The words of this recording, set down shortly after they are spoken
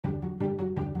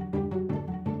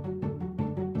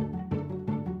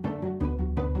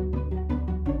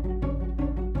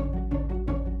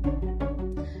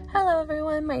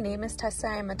my name is Tessa.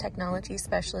 I'm a technology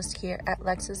specialist here at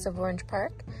Lexus of Orange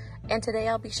Park, and today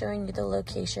I'll be showing you the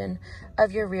location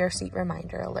of your rear seat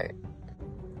reminder alert.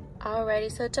 Alrighty,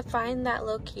 so to find that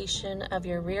location of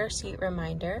your rear seat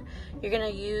reminder, you're going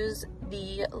to use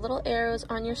the little arrows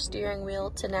on your steering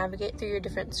wheel to navigate through your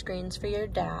different screens for your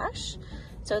dash.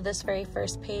 So this very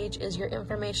first page is your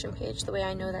information page. The way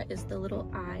I know that is the little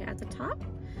I at the top.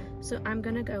 So I'm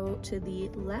gonna go to the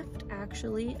left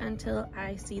actually until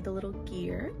I see the little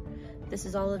gear. This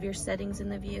is all of your settings in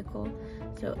the vehicle.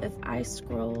 So if I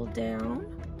scroll down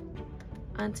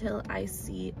until I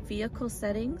see vehicle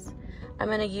settings, I'm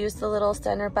gonna use the little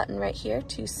center button right here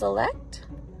to select.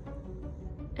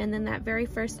 And then that very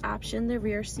first option, the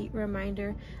rear seat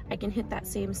reminder, I can hit that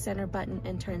same center button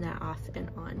and turn that off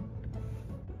and on.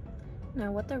 Now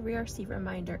what the rear seat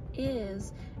reminder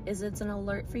is it's an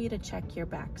alert for you to check your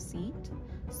back seat.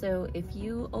 So if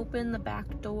you open the back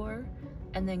door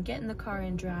and then get in the car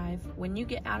and drive, when you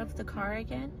get out of the car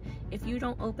again, if you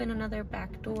don't open another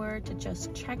back door to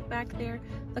just check back there,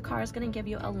 the car is going to give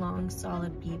you a long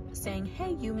solid beep saying,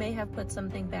 hey, you may have put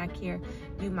something back here,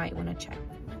 you might want to check.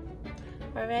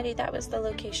 Alrighty, that was the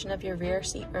location of your rear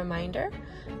seat reminder.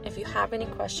 If you have any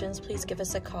questions, please give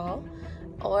us a call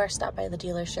or stop by the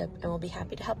dealership and we'll be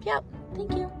happy to help you out.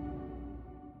 Thank you.